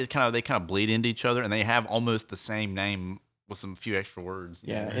 It's why they kind of bleed into each other, and they have almost the same name with some few extra words.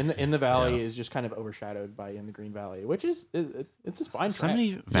 Yeah, In the Valley is just kind of overshadowed by In the Green Valley, which is it's a fine So track.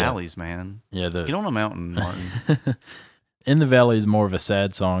 many valleys, man. Yeah, Get on a mountain, Martin. In the Valley is more of a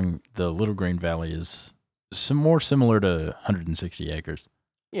sad song. The Little Green Valley is some more similar to 160 Acres.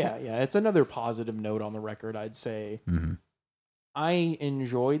 Yeah, it's another positive note on the record, I'd say. Mm-hmm. I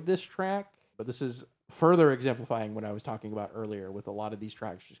enjoyed this track, but this is further exemplifying what I was talking about earlier with a lot of these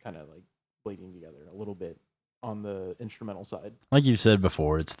tracks just kind of like bleeding together a little bit on the instrumental side. Like you said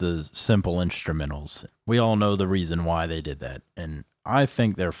before, it's the simple instrumentals. We all know the reason why they did that, and I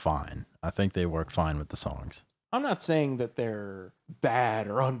think they're fine. I think they work fine with the songs. I'm not saying that they're bad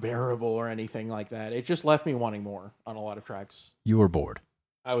or unbearable or anything like that. It just left me wanting more on a lot of tracks. You were bored.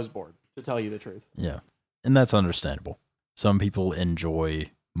 I was bored, to tell you the truth. Yeah, and that's understandable. Some people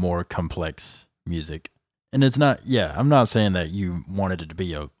enjoy more complex music, and it's not. Yeah, I'm not saying that you wanted it to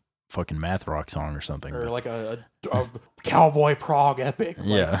be a fucking math rock song or something, Or like a cowboy prog epic. Like,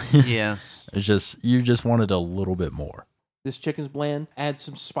 yeah. Yes. It's just you just wanted a little bit more. This chicken's bland. Add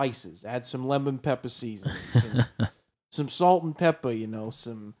some spices. Add some lemon pepper seasoning. Some salt and pepper.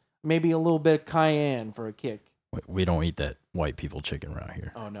 Some maybe a little bit of cayenne for a kick. We don't eat that white people chicken around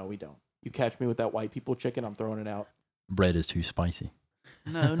here. Oh no, we don't. You catch me with that white people chicken, I'm throwing it out. Bread is too spicy.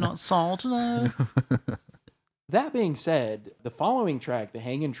 No, not salt, no. That being said, the following track, The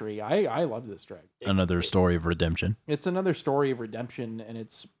Hanging Tree, I love this track. Another story of redemption. It's another story of redemption, and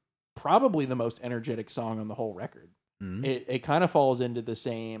it's probably the most energetic song on the whole record. Mm-hmm. It kind of falls into the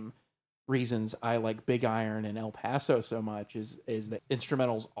same reasons I like Big Iron and El Paso so much is that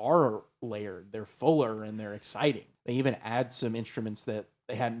instrumentals are layered, they're fuller, and they're exciting. They even add some instruments that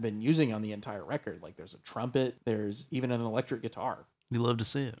they hadn't been using on the entire record. Like there's a trumpet, there's even an electric guitar. We love to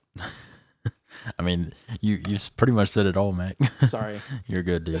see it. I mean, you pretty much said it all, Mac. Sorry. You're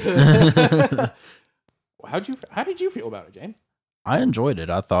good, dude. How did you feel about it, Jane? I enjoyed it.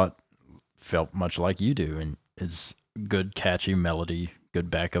 I thought felt much like you do, and it's good, catchy melody, good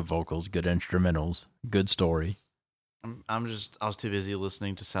backup vocals, good instrumentals, good story. I was too busy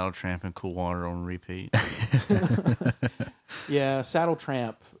listening to Saddle Tramp and Cool Water on repeat. Yeah, Saddle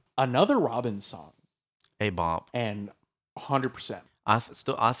Tramp, another Robbins song, A bop. and 100%.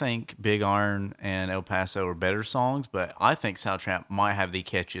 I think Big Iron and El Paso are better songs, but I think Saddle Tramp might have the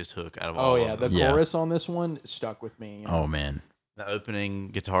catchiest hook out of all of The them. chorus on this one stuck with me. Oh, man. The opening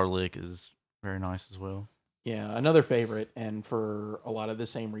guitar lick is very nice as well. Yeah, another favorite, and for a lot of the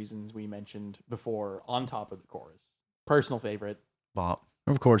same reasons we mentioned before, on top of the chorus. Personal favorite. Bop.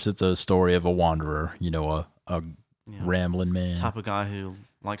 Of course, it's a story of a wanderer, a rambling man. Type of guy who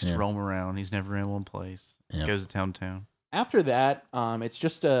likes to roam around. He's never in one place. Yeah. Goes to town to town. After that, it's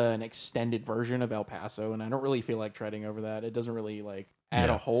just an extended version of El Paso, and I don't really feel like treading over that. It doesn't really add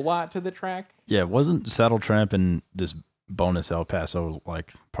a whole lot to the track. Yeah, wasn't Saddle Tramp and this bonus El Paso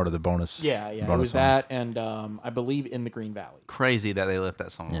part of the bonus? Yeah, bonus it was songs? that, and I believe In the Green Valley. Crazy that they left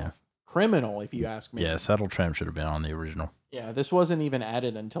that song Yeah. off. Criminal, if you ask me. Yeah, Saddle Tramp should have been on the original. Yeah, this wasn't even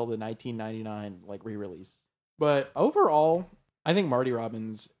added until the 1999 re-release. But overall, I think Marty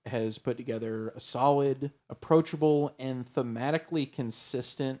Robbins has put together a solid, approachable, and thematically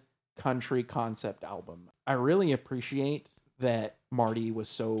consistent country concept album. I really appreciate that Marty was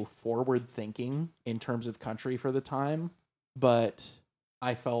so forward-thinking in terms of country for the time, but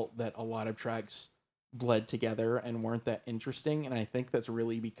I felt that a lot of tracks bled together and weren't that interesting, and I think that's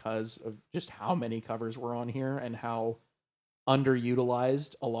really because of just how many covers were on here and how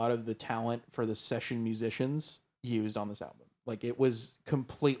underutilized a lot of the talent for the session musicians used on this album. It was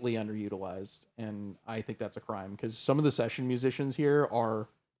completely underutilized, and I think that's a crime because some of the session musicians here are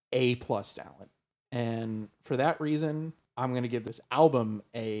A+ talent. And for that reason, I'm going to give this album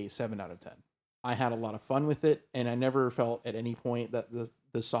a 7 out of 10. I had a lot of fun with it, and I never felt at any point that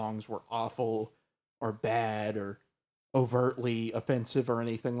the songs were awful or bad or overtly offensive or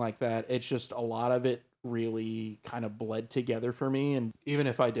anything like that. It's just a lot of it really kind of bled together for me, and even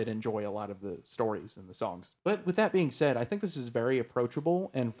if I did enjoy a lot of the stories and the songs. But with that being said, I think this is very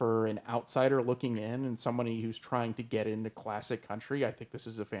approachable, and for an outsider looking in and somebody who's trying to get into classic country, I think this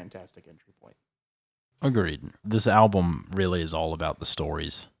is a fantastic entry point. Agreed. This album really is all about the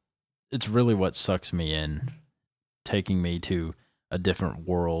stories. It's really what sucks me in, taking me to a different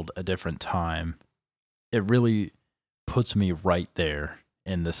world, a different time. It really puts me right there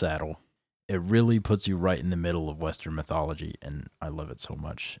in the saddle. It really puts you right in the middle of Western mythology, and I love it so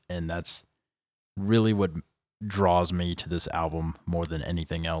much. And that's really what draws me to this album more than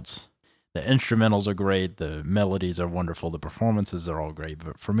anything else. The instrumentals are great, the melodies are wonderful, the performances are all great,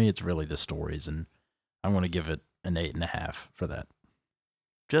 but for me, it's really the stories, and I'm going to give it an 8.5 for that.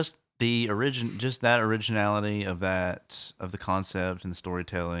 Just that originality of the concept and the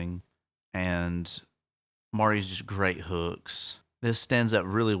storytelling, and Marty's just great hooks. This stands up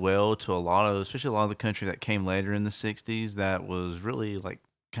really well to especially a lot of the country that came later in the 60s that was really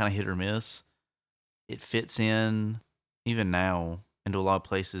kind of hit or miss. It fits in, even now, into a lot of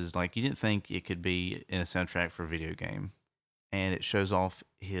places. You didn't think it could be in a soundtrack for a video game. And it shows off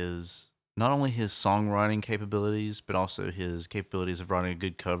not only his songwriting capabilities, but also his capabilities of writing a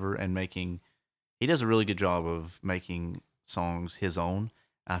good cover and he does a really good job of making songs his own.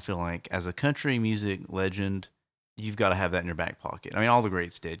 I feel like as a country music legend, you've got to have that in your back pocket. I mean, all the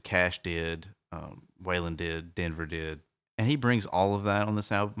greats did. Cash did. Waylon did. Denver did. And he brings all of that on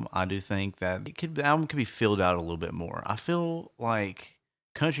this album. I do think that the album could be filled out a little bit more. I feel like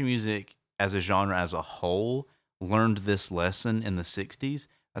country music as a genre as a whole learned this lesson in the 60s.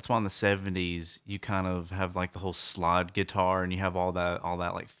 That's why in the 70s, you kind of have the whole slide guitar and you have all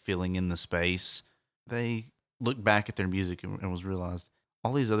that filling in the space. They looked back at their music and was realized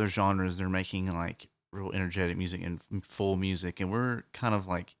all these other genres, they're making real energetic music and full music, and we're kind of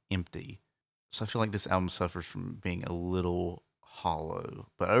empty. So I feel like this album suffers from being a little hollow,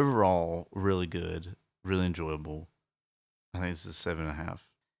 but overall, really good, really enjoyable. I think this is 7.5.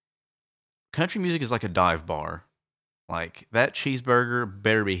 Country music is like a dive bar. That cheeseburger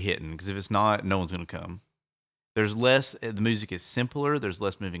better be hitting, because if it's not, no one's going to come. The music is simpler, there's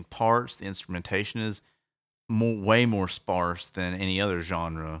less moving parts, the instrumentation is way more sparse than any other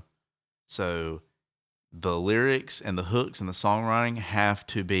genre. So the lyrics and the hooks and the songwriting have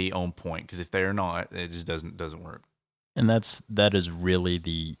to be on point, because if they're not, it just doesn't work. And that is really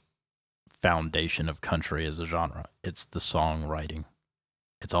the foundation of country as a genre. It's the songwriting.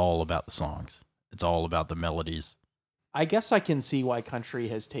 It's all about the songs. It's all about the melodies. I guess I can see why country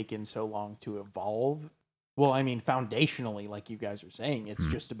has taken so long to evolve. Well, I mean, foundationally, like you guys are saying, it's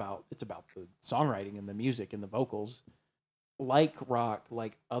just about the songwriting and the music and the vocals. like rock,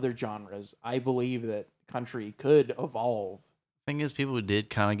 like other genres, I believe that country could evolve. Thing is, people did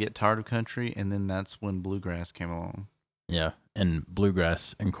kind of get tired of country, and then that's when bluegrass came along. Yeah, and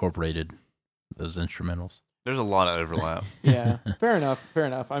bluegrass incorporated those instrumentals. There's a lot of overlap. Yeah, fair enough. Fair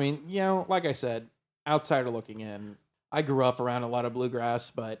enough. I mean, like I said, outsider looking in, I grew up around a lot of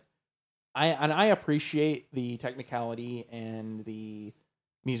bluegrass, but I appreciate the technicality and the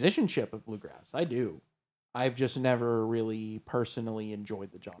musicianship of bluegrass. I do. I've just never really personally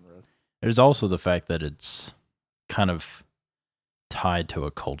enjoyed the genre. There's also the fact that it's kind of tied to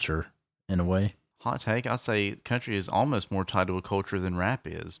a culture in a way. Hot take, I say country is almost more tied to a culture than rap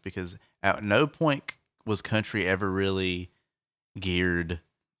is, because at no point was country ever really geared,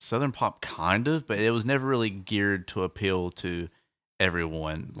 Southern pop kind of, but it was never really geared to appeal to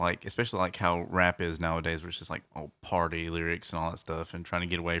everyone, like especially like how rap is nowadays, where it's just like party lyrics and all that stuff, and trying to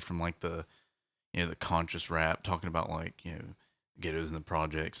get away from like the the conscious rap, talking about like ghettos and the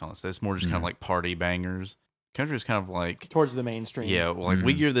projects and all that stuff. It's more just kind of like party bangers. Country is kind of like towards the mainstream. Yeah, well, like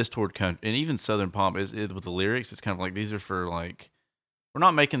we gear this toward country, and even Southern pop is with the lyrics. It's kind of like these are for like, we're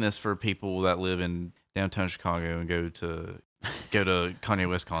not making this for people that live in downtown Chicago and go to Kanye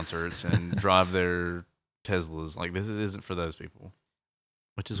West concerts and drive their Teslas. Like this isn't for those people,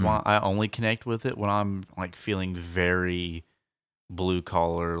 which is why I only connect with it when I'm like feeling very blue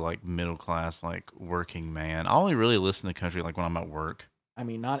collar, like middle class, like working man. I only really listen to country like when I'm at work. I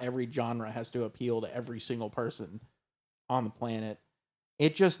mean, not every genre has to appeal to every single person on the planet.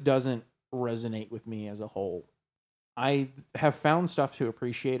 It just doesn't resonate with me as a whole. I have found stuff to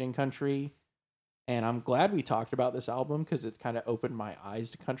appreciate in country, and I'm glad we talked about this album because it kind of opened my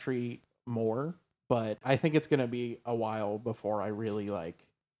eyes to country more. But I think it's going to be a while before I really like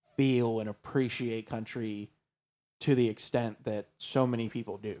feel and appreciate country to the extent that so many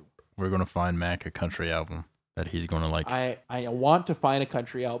people do. We're going to find Mac a country album that he's going to like. I want to find a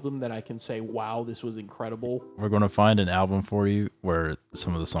country album that I can say, wow, this was incredible. We're going to find an album for you where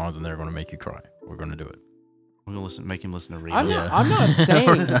some of the songs in there are going to make you cry. We're going to do it. We're going to make him listen to Reba. I'm not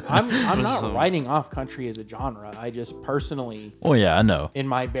saying, I'm not writing off country as a genre. I just personally, oh yeah, I know, in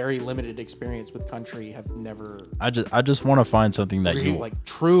my very limited experience with country, have never. I just want to find something that really, you like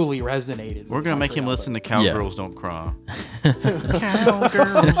truly resonated. We're going to make him listen to Cowgirls Don't Cry.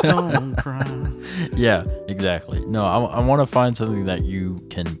 Cowgirls Don't Cry. Yeah, exactly. No, I want to find something that you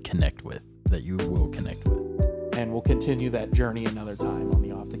can connect with, that you will connect with. And we'll continue that journey another time on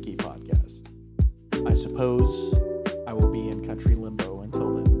the Off the Key podcast. I suppose I will be in country limbo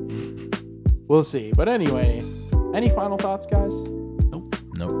until then. We'll see. But anyway, any final thoughts, guys? Nope.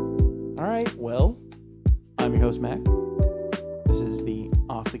 All right. Well, I'm your host, Mac. This is the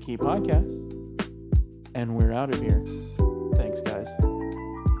Off the Key podcast. And we're out of here. Thanks, guys.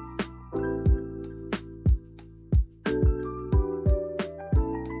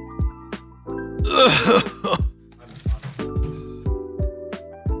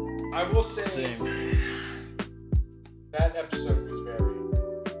 I will say that episode was very.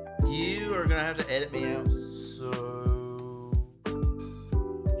 You are gonna have to edit me out. So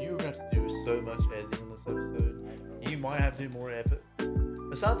you are gonna have to do so much editing in this episode. I know. You might have to do more epic.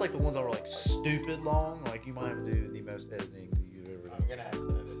 Besides, like the ones that were like stupid long, like you might have to do the most editing that you've ever done. I'm gonna have to edit.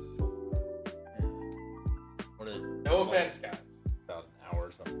 No offense, guys. About an hour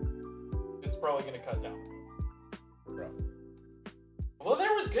or something. It's probably gonna cut down. Probably. Well,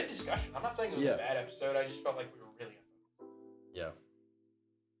 there was good discussion. I'm not saying it was a bad episode. I just felt like we were really. Yeah.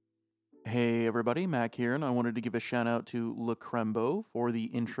 Hey everybody, Mac here, and I wanted to give a shout out to Le Crembo for the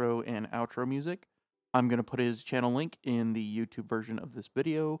intro and outro music. I'm going to put his channel link in the YouTube version of this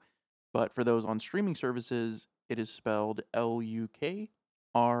video, but for those on streaming services, it is spelled Lukrembo.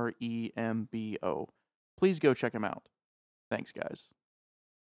 Please go check him out. Thanks, guys.